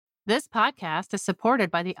This podcast is supported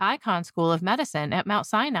by the Icahn School of Medicine at Mount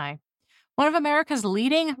Sinai, one of America's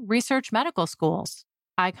leading research medical schools.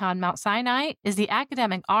 Icahn Mount Sinai is the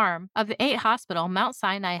academic arm of the 8-hospital Mount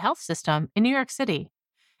Sinai Health System in New York City.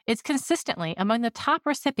 It's consistently among the top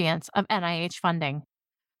recipients of NIH funding.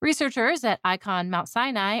 Researchers at Icahn Mount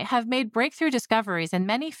Sinai have made breakthrough discoveries in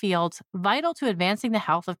many fields vital to advancing the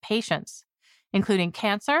health of patients, including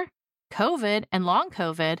cancer, COVID and long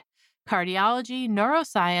COVID, cardiology,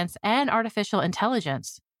 neuroscience, and artificial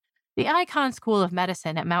intelligence. The Icahn School of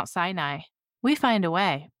Medicine at Mount Sinai. We find a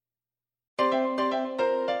way.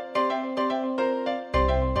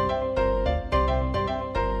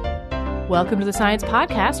 Welcome to the Science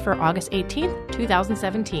Podcast for August 18th,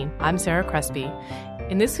 2017. I'm Sarah Crespi.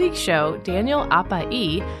 In this week's show, Daniel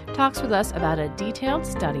Apai talks with us about a detailed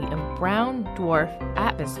study of brown dwarf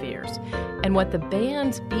atmospheres and what the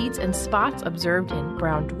bands, beats, and spots observed in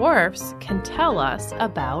brown dwarfs can tell us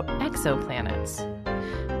about exoplanets.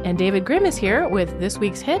 And David Grimm is here with this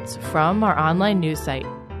week's hits from our online news site.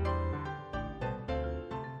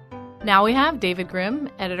 Now we have David Grimm,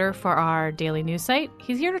 editor for our daily news site.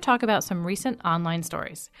 He's here to talk about some recent online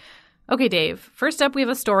stories. Okay, Dave, first up, we have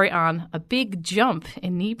a story on a big jump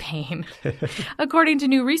in knee pain. According to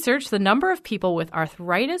new research, the number of people with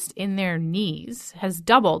arthritis in their knees has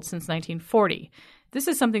doubled since 1940. This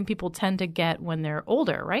is something people tend to get when they're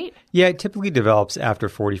older, right? Yeah, it typically develops after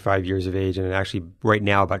 45 years of age. And actually, right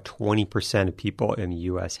now, about 20% of people in the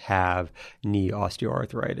U.S. have knee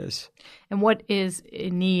osteoarthritis. And what is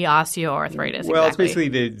knee osteoarthritis Well, exactly? It's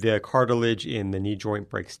basically the cartilage in the knee joint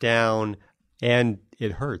breaks down. And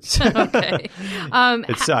it hurts. Okay.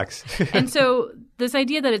 It sucks. And so this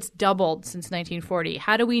idea that it's doubled since 1940,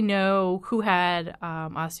 how do we know who had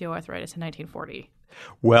osteoarthritis in 1940?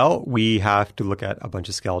 Well, we have to look at a bunch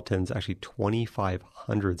of skeletons, actually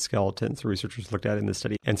 2,500 skeletons the researchers looked at in this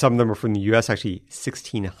study. And some of them are from the U.S., actually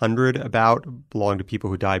 1,600 about belong to people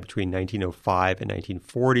who died between 1905 and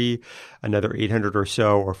 1940. Another 800 or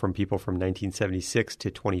so are from people from 1976 to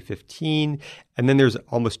 2015. And then there's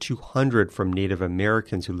almost 200 from Native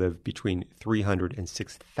Americans who lived between 300 and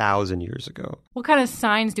 6,000 years ago. What kind of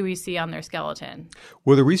signs do we see on their skeleton?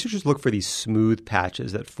 Well, the researchers look for these smooth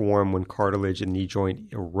patches that form when cartilage in the knee joint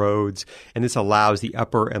erodes, and this allows the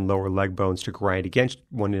upper and lower leg bones to grind against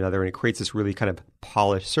one another, and it creates this really kind of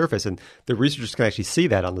polished surface. And the researchers can actually see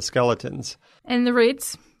that on the skeletons. And the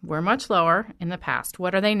rates were much lower in the past.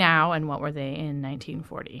 What are they now, and what were they in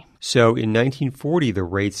 1940? So in 1940, the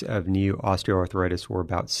rates of knee osteoarthritis were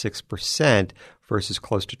about 6% versus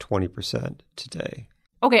close to 20% today.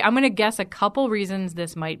 Okay, I'm going to guess a couple reasons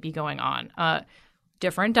this might be going on.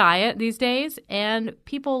 Different diet these days, and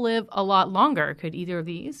people live a lot longer. Could either of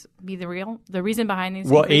these be the reason behind these?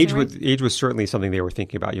 Well, age was certainly something they were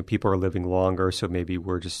thinking about. People are living longer, so maybe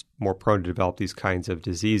we're just more prone to develop these kinds of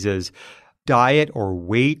diseases. Diet or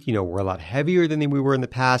weight, we're a lot heavier than we were in the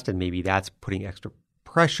past, and maybe that's putting extra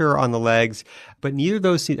pressure on the legs. But neither of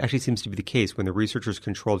those actually seems to be the case. When the researchers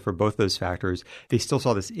controlled for both those factors, they still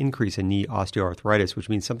saw this increase in knee osteoarthritis, which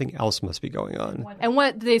means something else must be going on. And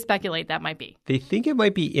what do they speculate that might be? They think it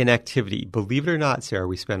might be inactivity. Believe it or not, Sarah,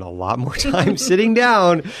 we spend a lot more time sitting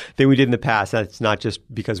down than we did in the past. That's not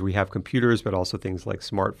just because we have computers, but also things like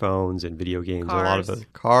smartphones and video games, a lot of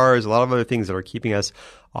other things that are keeping us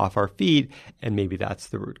off our feet, and maybe that's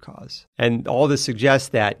the root cause. And all this suggests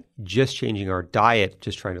that just changing our diet,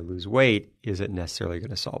 just trying to lose weight, isn't necessarily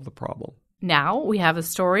going to solve the problem. Now we have a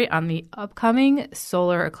story on the upcoming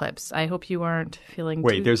solar eclipse. I hope you aren't feeling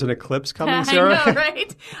Wait, there's an eclipse coming, Sarah? I know,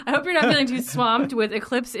 right? I hope you're not feeling too swamped with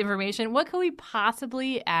eclipse information. What can we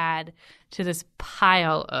possibly add to this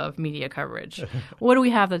pile of media coverage? What do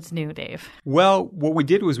we have that's new, Dave? Well, what we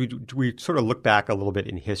did was we sort of looked back a little bit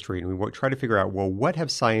in history, and we tried to figure out, well, what have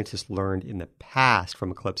scientists learned in the past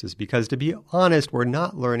from eclipses? Because to be honest, we're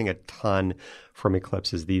not learning a ton from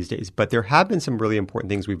eclipses these days. But there have been some really important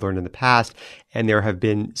things we've learned in the past, and there have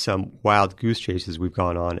been some wild goose chases we've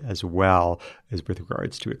gone on as well as with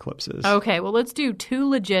regards to eclipses. Okay, well, let's do 2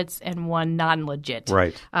 legits and 1 non-legit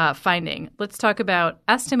finding. Let's talk about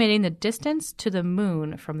estimating the distance to the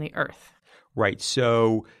moon from the Earth. Right.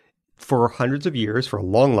 So for hundreds of years, for a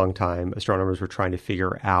long, long time, astronomers were trying to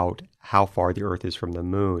figure out how far the Earth is from the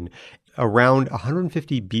moon. Around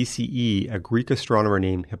 150 BCE, a Greek astronomer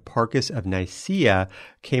named Hipparchus of Nicaea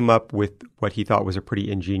came up with what he thought was a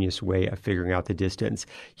pretty ingenious way of figuring out the distance.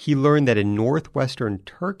 He learned that in northwestern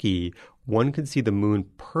Turkey, one could see the moon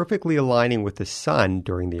perfectly aligning with the sun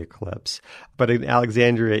during the eclipse. But in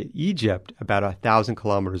Alexandria, Egypt, about 1,000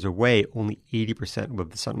 kilometers away, only 80%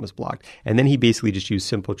 of the sun was blocked. And then he basically just used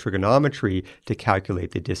simple trigonometry to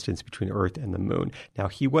calculate the distance between Earth and the moon. Now,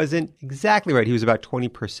 he wasn't exactly right. He was about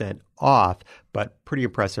 20% off, but pretty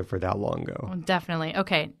impressive for that long ago. Oh, definitely.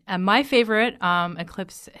 Okay. My favorite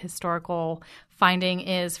eclipse historical finding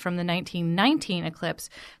is from the 1919 eclipse.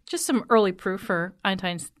 Just some early proof for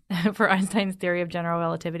Einstein's theory of general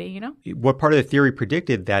relativity, you know? What part of the theory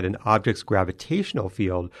predicted that an object's gravitational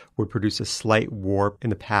field would produce a slight warp in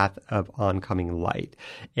the path of oncoming light.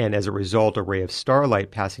 And as a result, a ray of starlight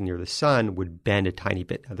passing near the sun would bend a tiny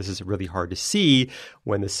bit. Now, this is really hard to see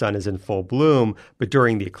when the sun is in full bloom, but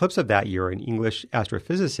during the eclipse of that year, an English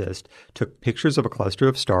astrophysicist took pictures of a cluster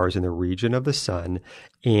of stars in the region of the sun,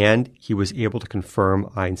 and he was able to confirm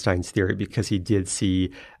Einstein's theory because he did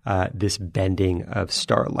see this bending of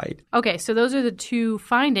starlight. Okay, so those are the two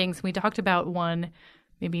findings. We talked about one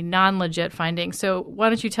maybe non-legit finding. So why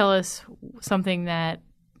don't you tell us something that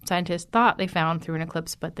scientists thought they found through an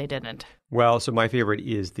eclipse, but they didn't? Well, so my favorite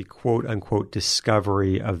is the quote-unquote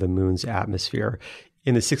discovery of the moon's atmosphere.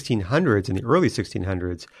 In the 1600s, in the early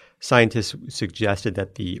 1600s, scientists suggested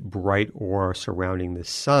that the bright aura surrounding the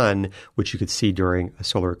sun, which you could see during a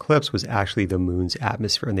solar eclipse, was actually the moon's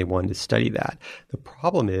atmosphere, and they wanted to study that. The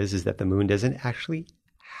problem is that the moon doesn't actually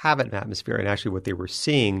have an atmosphere, and actually what they were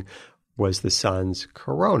seeing was the sun's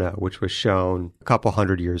corona, which was shown a couple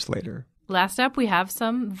hundred years later. Last up, we have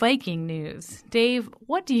some Viking news. Dave,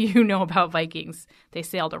 what do you know about Vikings? They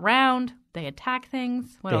sailed around. They attack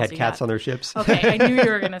things. What they else had cats on their ships. Okay, I knew you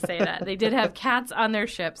were going to say that. They did have cats on their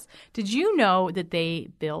ships. Did you know that they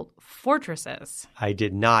built fortresses? I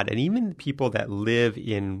did not. And even people that live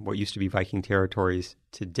in what used to be Viking territories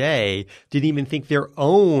today didn't even think their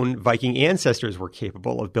own Viking ancestors were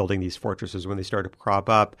capable of building these fortresses when they started to crop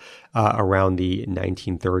up around the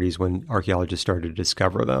 1930s when archaeologists started to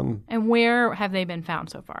discover them. And where have they been found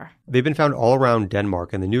so far? They've been found all around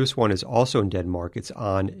Denmark, and the newest one is also in Denmark. It's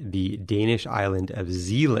on the Danish island of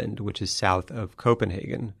Zealand, which is south of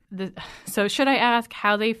Copenhagen. So should I ask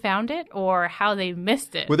how they found it or how they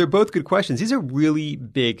missed it? Well, they're both good questions. These are really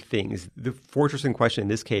big things. The fortress in question in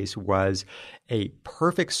this case was a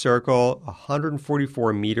perfect circle,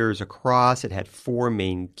 144 meters across. It had 4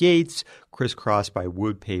 main gates, crisscrossed by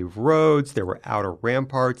wood-paved roads. There were outer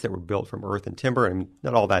ramparts that were built from earth and timber, and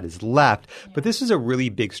not all that is left. Yeah. But this is a really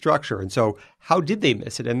big structure. And so how did they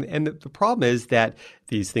miss it? And the problem is that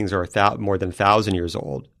these things are more than 1,000 years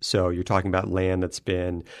old. So you're talking about land that's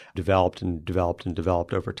been developed and developed and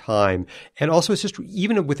developed over time. And also it's just,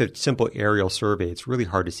 even with a simple aerial survey, it's really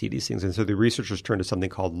hard to see these things. And so the researchers turned to something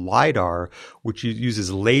called LiDAR, which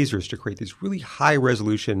uses lasers to create these really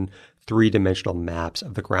high-resolution 3-dimensional maps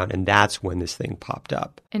of the ground. And that's when this thing popped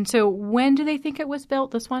up. And so when do they think it was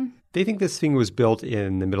built, this one? They think this thing was built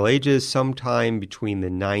in the Middle Ages, sometime between the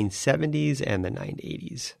 970s and the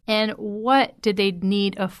 980s. And what did they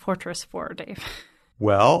need a fortress for, Dave?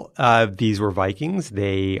 Well, these were Vikings.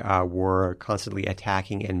 They were constantly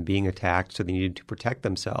attacking and being attacked, so they needed to protect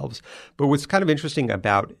themselves. But what's kind of interesting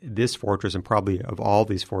about this fortress, and probably of all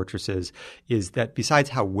these fortresses, is that besides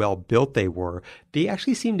how well built they were, they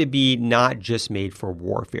actually seem to be not just made for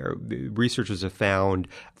warfare. The researchers have found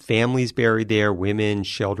families buried there, women,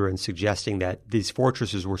 children, suggesting that these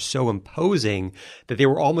fortresses were so imposing that they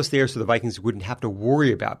were almost there so the Vikings wouldn't have to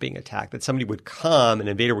worry about being attacked, that somebody would come, an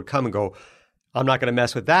invader would come and go, I'm not going to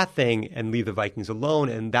mess with that thing, and leave the Vikings alone.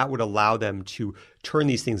 And that would allow them to turn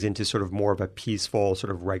these things into sort of more of a peaceful, sort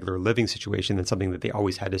of regular living situation than something that they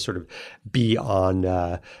always had to sort of be on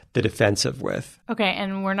the defensive with. Okay,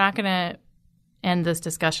 and we're not going to end this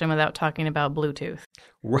discussion without talking about Bluetooth.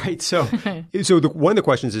 Right. So one of the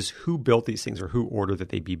questions is who built these things or who ordered that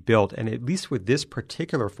they be built. And at least with this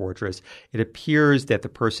particular fortress, it appears that the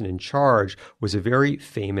person in charge was a very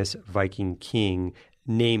famous Viking king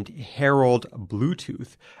named Harald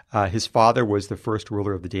Bluetooth. His father was the first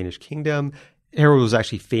ruler of the Danish kingdom. Harald was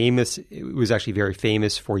actually very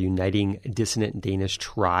famous for uniting dissonant Danish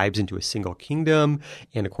tribes into a single kingdom,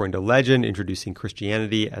 and according to legend, introducing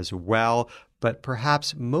Christianity as well. But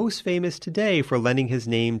perhaps most famous today for lending his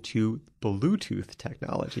name to Bluetooth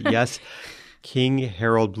technology. Yes, King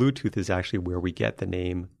Harald Bluetooth is actually where we get the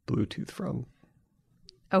name Bluetooth from.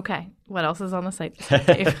 Okay. What else is on the site,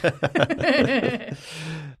 Dave?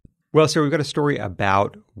 Well, so we've got a story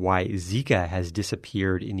about why Zika has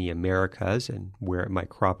disappeared in the Americas and where it might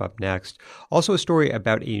crop up next. Also a story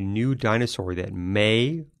about a new dinosaur that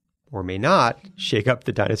may or may not shake up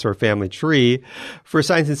the dinosaur family tree. For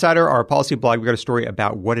Science Insider, our policy blog, we've got a story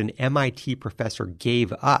about what an MIT professor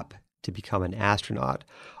gave up to become an astronaut.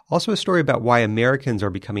 Also a story about why Americans are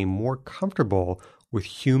becoming more comfortable with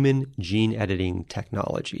human gene editing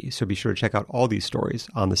technology. So be sure to check out all these stories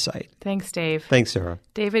on the site. Thanks, Dave. Thanks, Sarah.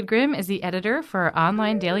 David Grimm is the editor for our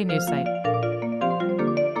online daily news site.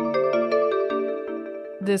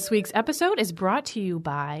 This week's episode is brought to you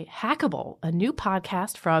by Hackable, a new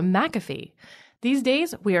podcast from McAfee. These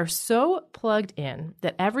days, we are so plugged in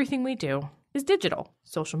that everything we do is digital.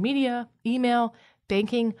 Social media, email,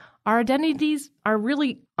 banking, our identities are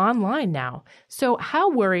really online now. So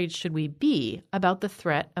how worried should we be about the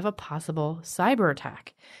threat of a possible cyber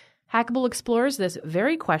attack? Hackable explores this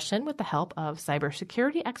very question with the help of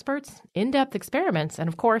cybersecurity experts, in-depth experiments, and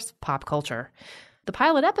of course, pop culture. The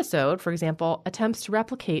pilot episode, for example, attempts to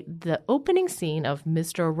replicate the opening scene of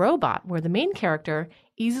Mr. Robot, where the main character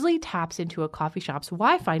easily taps into a coffee shop's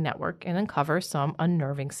Wi-Fi network and uncovers some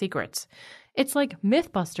unnerving secrets. It's like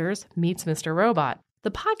Mythbusters meets Mr. Robot.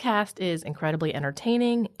 The podcast is incredibly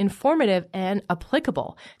entertaining, informative, and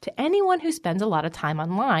applicable to anyone who spends a lot of time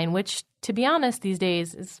online, which, to be honest, these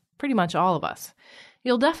days is pretty much all of us.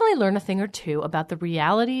 You'll definitely learn a thing or two about the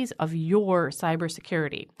realities of your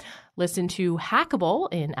cybersecurity. Listen to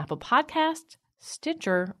Hackable in Apple Podcasts,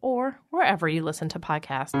 Stitcher, or wherever you listen to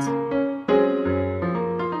podcasts.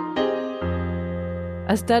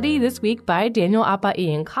 A study this week by Daniel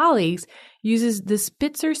Apai and colleagues uses the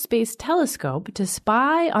Spitzer Space Telescope to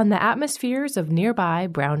spy on the atmospheres of nearby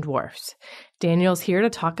brown dwarfs. Daniel's here to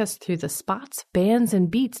talk us through the spots, bands, and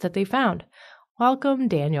beats that they found. Welcome,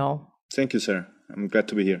 Daniel. Thank you, sir. I'm glad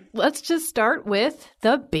to be here. Let's just start with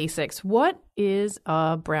the basics. What is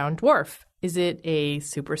a brown dwarf? Is it a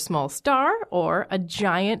super small star or a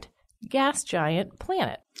gas giant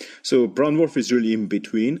planet? So brown dwarf is really in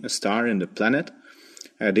between a star and a planet.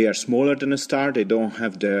 They are smaller than a star. They don't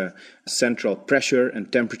have the central pressure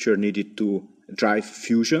and temperature needed to drive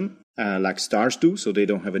fusion like stars do, so they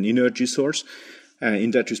don't have an energy source.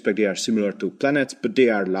 In that respect, they are similar to planets, but they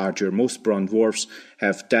are larger. Most brown dwarfs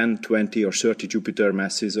have 10, 20, or 30 Jupiter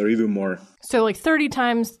masses, or even more. So like 30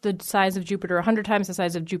 times the size of Jupiter, 100 times the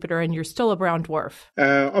size of Jupiter, and you're still a brown dwarf?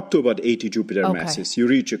 Up to about 80 Jupiter masses. You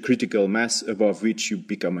reach a critical mass above which you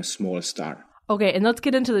become a small star. Okay, and let's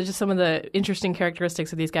get into just some of the interesting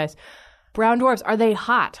characteristics of these guys. Brown dwarfs, are they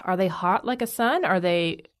hot? Are they hot like a sun? Are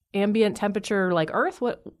they ambient temperature like Earth?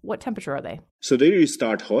 What temperature are they? So they really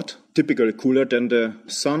start hot, typically cooler than the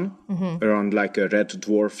sun, around like a red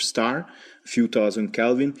dwarf star, a few thousand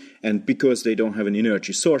Kelvin. And because they don't have an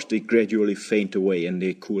energy source, they gradually faint away and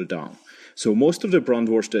they cool down. So most of the brown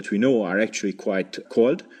dwarfs that we know are actually quite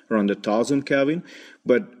cold, around 1,000 Kelvin.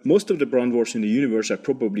 But most of the brown dwarfs in the universe are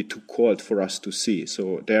probably too cold for us to see.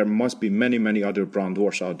 So there must be many, many other brown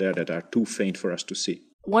dwarfs out there that are too faint for us to see.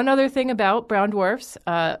 One other thing about brown dwarfs,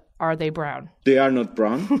 are they brown? They are not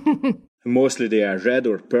brown. Mostly they are red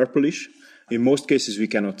or purplish. In most cases, we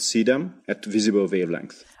cannot see them at visible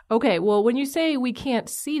wavelength. Okay, well, when you say we can't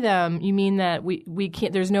see them, you mean that we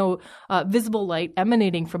can't, there's no visible light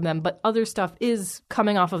emanating from them, but other stuff is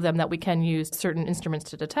coming off of them that we can use certain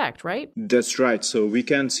instruments to detect, right? That's right. So we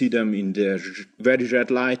can see them in the very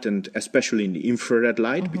red light and especially in the infrared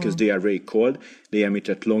light because they are very cold. They emit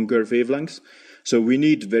at longer wavelengths. So we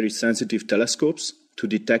need very sensitive telescopes to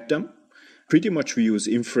detect them. Pretty much we use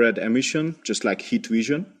infrared emission, just like heat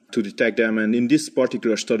vision, to detect them. And in this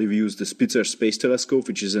particular study, we used the Spitzer Space Telescope,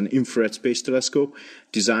 which is an infrared space telescope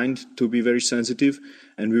designed to be very sensitive.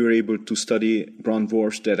 And we were able to study brown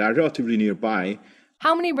dwarfs that are relatively nearby.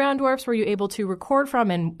 How many brown dwarfs were you able to record from,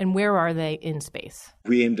 and where are they in space?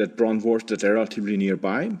 We aimed at brown dwarfs that are relatively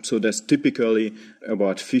nearby. So that's typically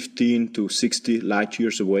about 15 to 60 light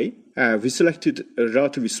years away. We selected a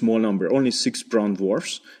relatively small number, only 6 brown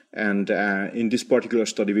dwarfs. And in this particular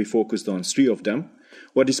study, we focused on 3 of them.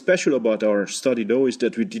 What is special about our study, though, is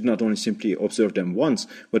that we did not only simply observe them once,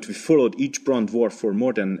 but we followed each brown dwarf for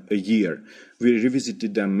more than a year. We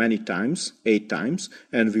revisited them many times, 8 times,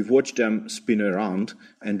 and we watched them spin around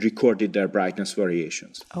and recorded their brightness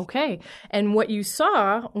variations. Okay. And what you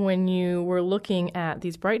saw when you were looking at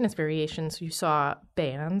these brightness variations, you saw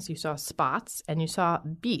bands, you saw spots, and you saw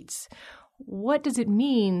beats. What does it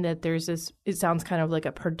mean that there's this, it sounds kind of like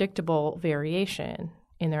a predictable variation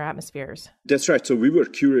in their atmospheres? That's right. So we were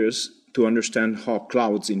curious to understand how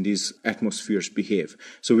clouds in these atmospheres behave.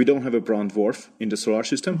 So we don't have a brown dwarf in the solar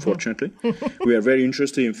system, fortunately. We are very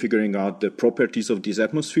interested in figuring out the properties of these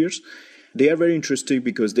atmospheres. They are very interesting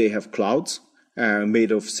because they have clouds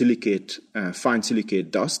made of silicate, fine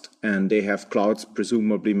silicate dust, and they have clouds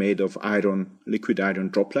presumably made of iron, liquid iron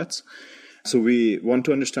droplets. So we want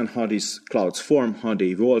to understand how these clouds form, how they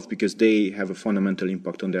evolve, because they have a fundamental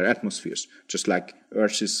impact on their atmospheres, just like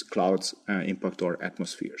Earth's clouds impact our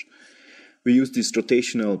atmospheres. We use these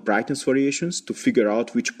rotational brightness variations to figure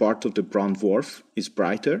out which part of the brown dwarf is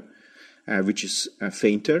brighter, which is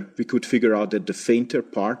fainter. We could figure out that the fainter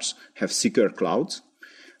parts have thicker clouds.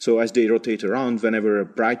 So as they rotate around, whenever a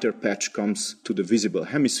brighter patch comes to the visible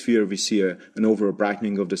hemisphere, we see an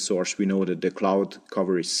over-brightening of the source. We know that the cloud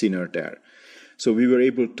cover is thinner there. So we were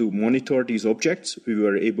able to monitor these objects. We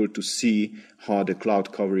were able to see how the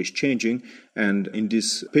cloud cover is changing. And in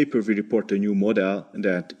this paper, we report a new model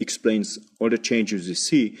that explains all the changes we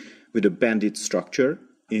see with a banded structure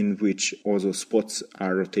in which also spots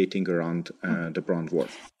are rotating around the brown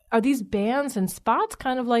dwarf. Are these bands and spots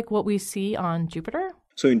kind of like what we see on Jupiter?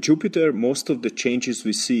 So in Jupiter, most of the changes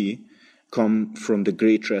we see come from the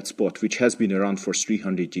great red spot, which has been around for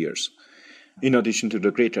 300 years. In addition to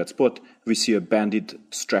the great red spot, we see a banded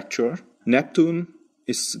structure. Neptune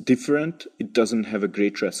is different. It doesn't have a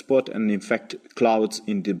great red spot, and in fact, clouds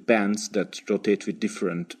in the bands that rotate with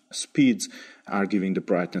different speeds are giving the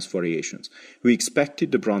brightness variations. We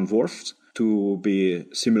expected the brown dwarfs to be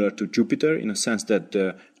similar to Jupiter in a sense that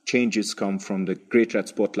the changes come from the great red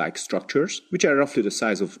spot-like structures, which are roughly the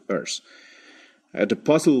size of Earth. The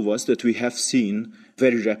puzzle was that we have seen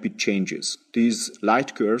very rapid changes. These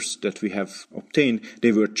light curves that we have obtained,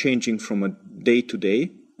 they were changing from a day to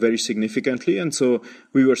day very significantly. And so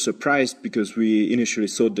we were surprised because we initially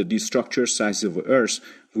thought that these structures, size of Earth,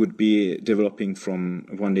 would be developing from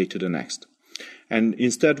one day to the next. And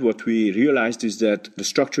instead, what we realized is that the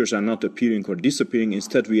structures are not appearing or disappearing.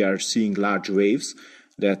 Instead, we are seeing large waves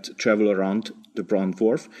that travel around the brown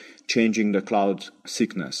dwarf, changing the cloud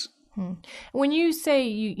thickness. When you say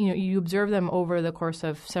you observe them over the course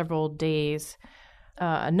of several days,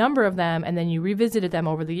 a number of them, and then you revisited them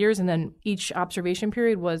over the years, and then each observation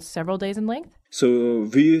period was several days in length? So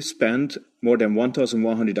we spent more than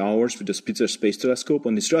 1,100 hours with the Spitzer Space Telescope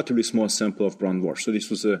on this relatively small sample of brown dwarfs. So this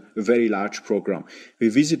was a very large program. We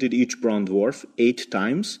visited each brown dwarf 8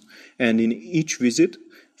 times, and in each visit,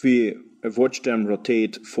 we watched them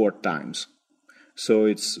rotate 4 times. So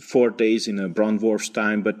it's 4 days in a brown dwarf's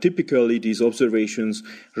time, but typically these observations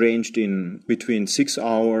ranged in between 6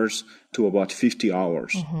 hours to about 50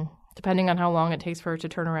 hours. Mm-hmm. Depending on how long it takes for it to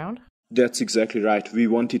turn around? That's exactly right. We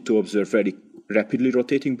wanted to observe very rapidly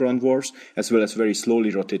rotating brown dwarfs as well as very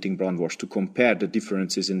slowly rotating brown dwarfs to compare the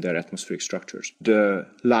differences in their atmospheric structures. The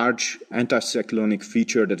large anticyclonic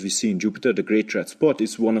feature that we see in Jupiter, the Great Red Spot,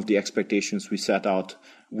 is one of the expectations we set out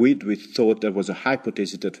with. We thought there was a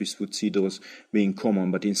hypothesis that we would see those being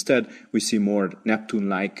common, but instead we see more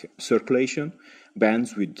Neptune-like circulation,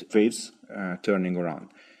 bands with waves turning around.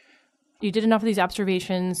 You did enough of these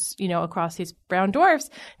observations, across these brown dwarfs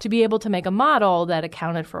to be able to make a model that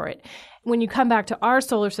accounted for it. When you come back to our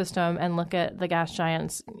solar system and look at the gas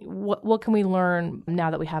giants, what can we learn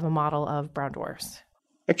now that we have a model of brown dwarfs?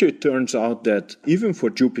 Actually, it turns out that even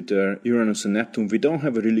for Jupiter, Uranus, and Neptune, we don't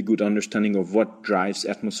have a really good understanding of what drives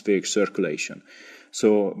atmospheric circulation.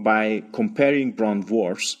 So by comparing brown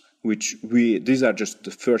dwarfs, these are just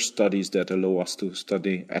the first studies that allow us to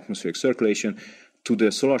study atmospheric circulation, to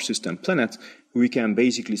the solar system planets, we can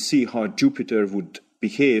basically see how Jupiter would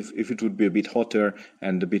behave if it would be a bit hotter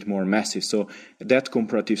and a bit more massive. So that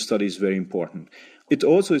comparative study is very important. It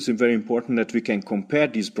also is very important that we can compare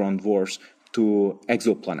these brown dwarfs to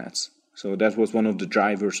exoplanets. So that was one of the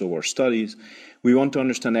drivers of our studies. We want to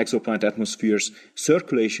understand exoplanet atmospheres.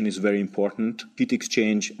 Circulation is very important. Heat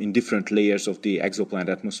exchange in different layers of the exoplanet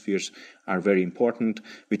atmospheres are very important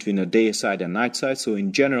between a day side and night side. So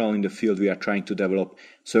in general, in the field, we are trying to develop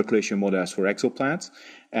circulation models for exoplanets.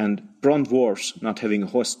 And brown dwarfs, not having a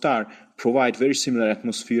host star, provide very similar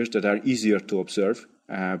atmospheres that are easier to observe.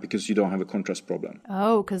 Because you don't have a contrast problem.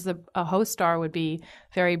 Oh, because a host star would be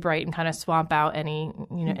very bright and kind of swamp out any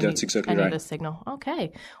of the signal.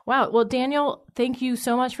 Okay. Wow. Well, Daniel, thank you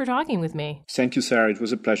so much for talking with me. Thank you, Sarah. It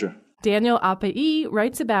was a pleasure. Daniel Apai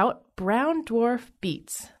writes about brown dwarf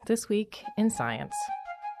beats this week in Science.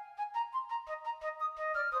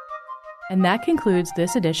 And that concludes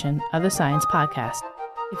this edition of the Science Podcast.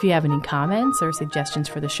 If you have any comments or suggestions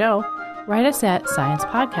for the show, write us at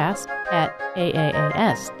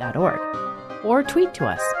sciencepodcast@aaas.org or tweet to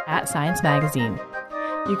us at Science Magazine.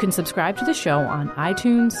 You can subscribe to the show on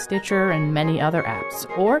iTunes, Stitcher, and many other apps,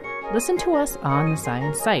 or listen to us on the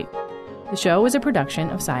Science site. The show is a production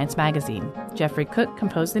of Science Magazine. Jeffrey Cook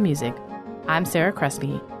composed the music. I'm Sarah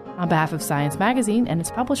Crespi, on behalf of Science Magazine and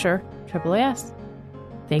its publisher, AAAS.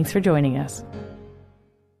 Thanks for joining us.